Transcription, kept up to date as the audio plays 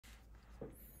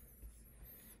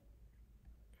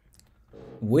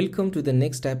Welcome to the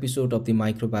next episode of the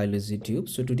Microbiology Tube.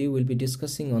 So today we'll be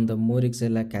discussing on the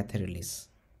Moraxella catarrhalis.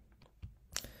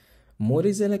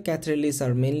 Moraxella catarrhalis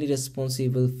are mainly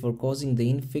responsible for causing the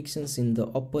infections in the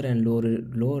upper and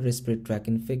lower respiratory tract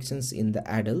infections in the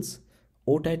adults,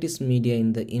 otitis media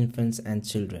in the infants and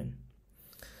children.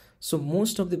 So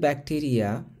most of the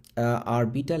bacteria are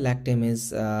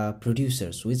beta-lactamase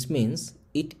producers, which means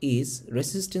it is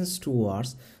resistant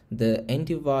towards the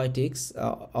antibiotics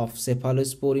of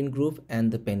cephalosporin group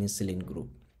and the penicillin group.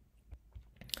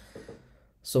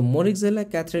 So Moraxella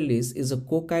catarrhalis is a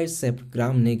cocci-shaped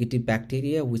gram-negative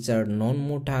bacteria which are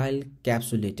non-motile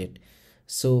capsulated.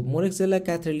 So Moraxella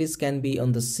catarrhalis can be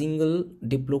on the single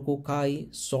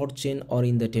diplococi, short chain, or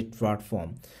in the tetrad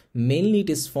form. Mainly it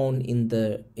is found in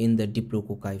the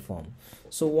diplococi form.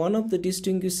 So one of the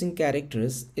distinguishing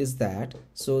characters is that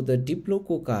the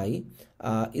diplococi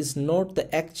is not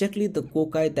exactly the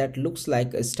cocci that looks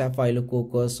like a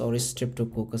staphylococcus or a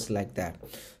streptococcus like that.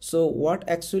 So what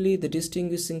actually the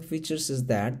distinguishing features is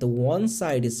that the one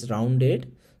side is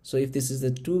rounded. So if this is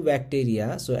the two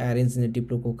bacteria arranged in the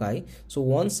diplococci, so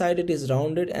one side it is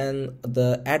rounded and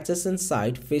the adjacent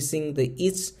side facing the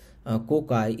each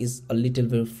cocci is a little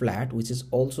bit flat, which is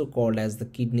also called as the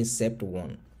kidney shaped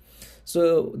one.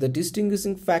 So the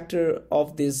distinguishing factor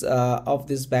of this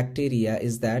bacteria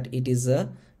is that it is a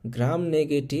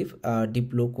gram-negative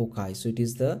diplococci. So it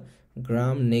is the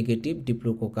gram-negative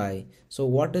diplococci. So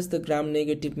what does the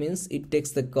gram-negative means? It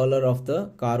takes the color of the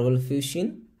carbonyl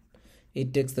fusion.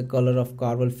 It takes the color of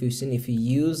carbonyl fusion if you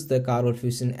use the carbonyl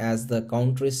fusion as the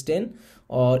counter stain,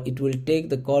 or it will take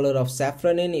the color of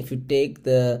safranin if you take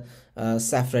the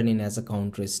safranin as a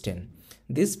counter stain.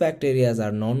 These bacteria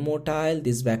are non-motile.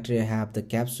 These bacteria have the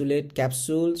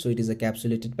capsule, so it is a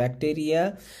capsulated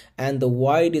bacteria, and the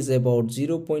wide is about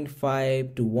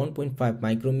 0.5 to 1.5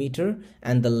 micrometer,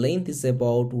 and the length is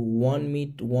about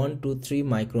 1 to 3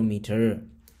 micrometer.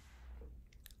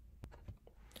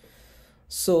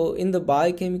 So in the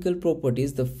biochemical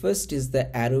properties, the first is the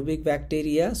aerobic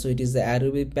bacteria. So it is the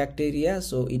aerobic bacteria,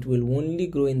 so it will only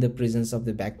grow in the presence of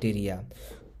the bacteria.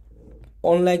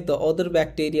 Unlike the other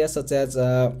bacteria such as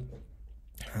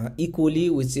E. coli,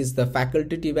 which is the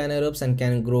facultative anaerobes and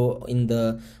can grow in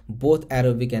the both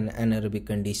aerobic and anaerobic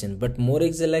condition, but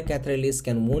Moraxella catarrhalis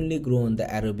can only grow in the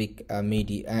aerobic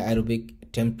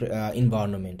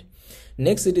environment.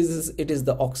 Next, it is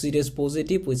the oxidase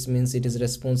positive, which means it is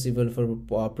responsible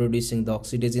for producing the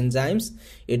oxidase enzymes.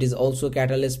 It is also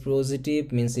catalase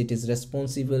positive, means it is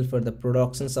responsible for the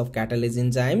productions of catalase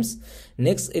enzymes.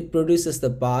 Next, it produces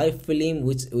the biofilm,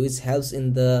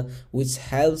 which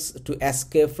helps to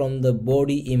escape from the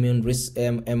body immune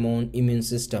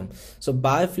system. So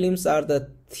biofilms are the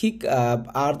thick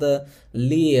are the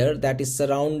layer that is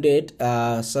surrounded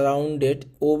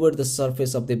over the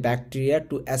surface of the bacteria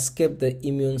to escape the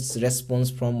immune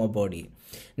response from a body.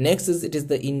 Next it is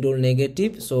the indole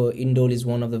negative. So indole is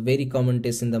one of the very common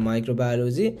tests in the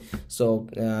microbiology. So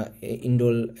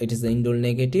it is the indole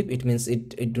negative. It means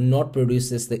it do not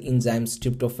produces the enzyme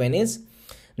tryptophanase.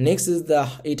 Next is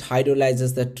it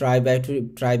hydrolyzes the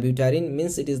tributylin,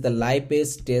 means it is the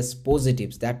lipase test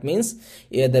positives. That means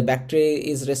the bacteria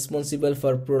is responsible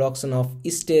for production of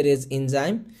esterase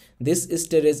enzyme. This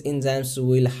esterase enzymes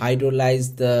will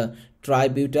hydrolyze the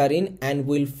tributylin and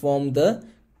will form the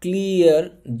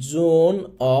clear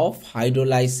zone of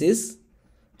hydrolysis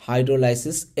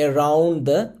around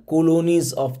the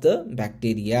colonies of the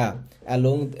bacteria,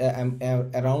 around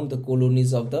the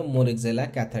colonies of the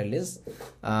Moraxella catarrhalis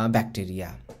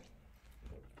bacteria.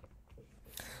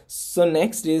 So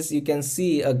next is, you can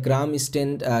see a gram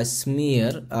stain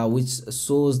smear which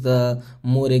shows the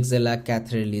Moraxella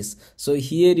catarrhalis. So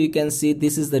here you can see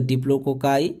this is the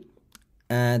diplococci.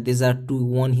 These are two,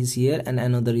 one is here and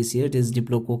another is here. It is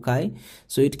diplococci.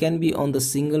 So it can be on the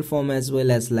single form as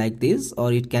well as like this,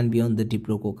 or it can be on the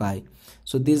diplococci.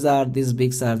 So these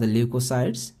bigs are the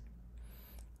leukocytes.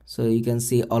 So you can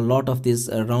see a lot of these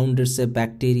rounded shape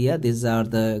bacteria. These are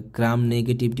the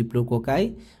gram-negative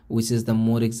diplococci, which is the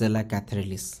Moraxella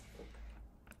catarrhalis.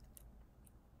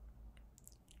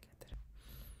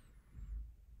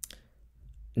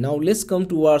 Now let's come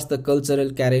towards the cultural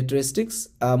characteristics.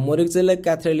 Moraxella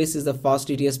catarrhalis is the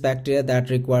fastidious bacteria that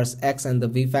requires X and the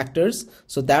V factors.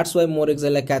 So that's why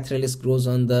Moraxella catarrhalis grows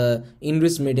on the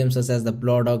enriched medium such as the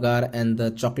blood agar and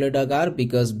the chocolate agar,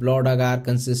 because blood agar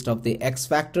consists of the X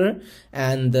factor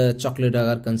and the chocolate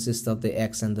agar consists of the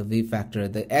X and the V factor.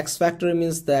 The X factor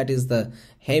means that is the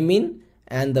hemine,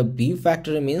 and the B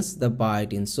factor means the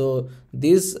biotin. So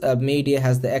this media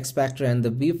has the X factor and the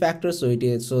B factor, so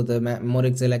the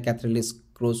Moraxella catarrhalis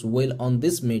grows well on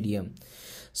this medium.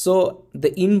 So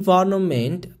the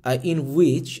environment in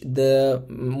which the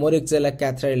Moraxella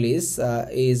catarrhalis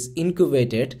is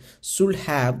incubated should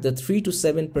have the 3 to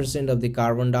 7% of the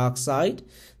carbon dioxide.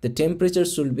 The temperature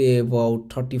should be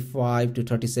about 35 to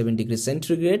 37 degrees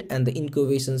centigrade, and the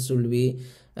incubation should be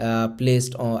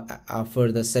placed on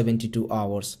for the 72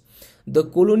 hours. The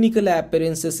colonical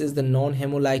appearances is the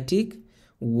non-hemolytic,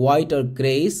 white or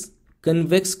grayish,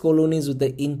 convex colonies with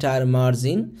the entire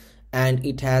margin, and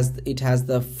it has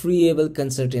the friable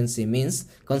consistency means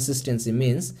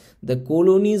the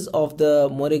colonies of the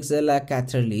Moraxella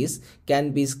catarrhalis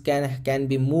can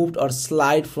be moved or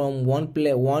slide from one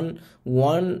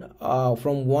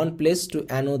place to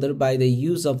another by the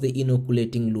use of the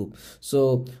inoculating loop.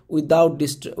 So without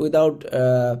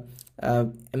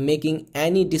making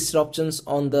any disruptions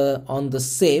on the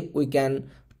shape, we can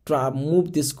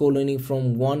move this colony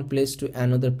from one place to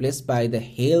another place by the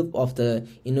help of the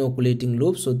inoculating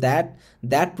loop. So that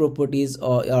properties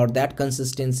or that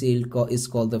consistency is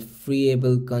called the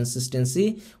friable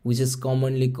consistency, which is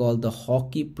commonly called the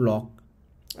hockey block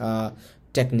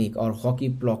technique or hockey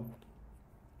block.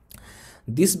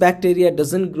 This bacteria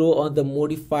doesn't grow on the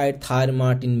modified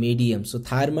Thyremartin medium. So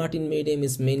Thyremartin medium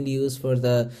is mainly used for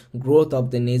the growth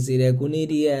of the Neisseria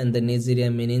gonorrhea and the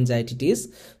Neisseria meningitis.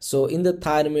 So in the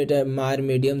Thyremartin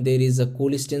medium there is a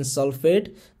cholesterol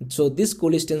sulfate. So this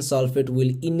cholesterol sulfate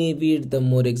will inhibit the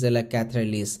Moraxella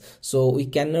catarrhalis. So we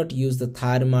cannot use the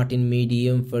Thyremartin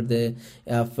medium for the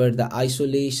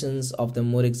isolations of the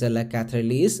Moraxella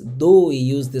catarrhalis, though we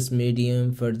use this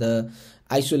medium for the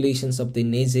isolations of the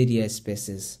Neisseria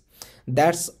species.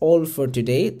 That's all for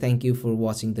today. Thank you for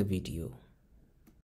watching the video.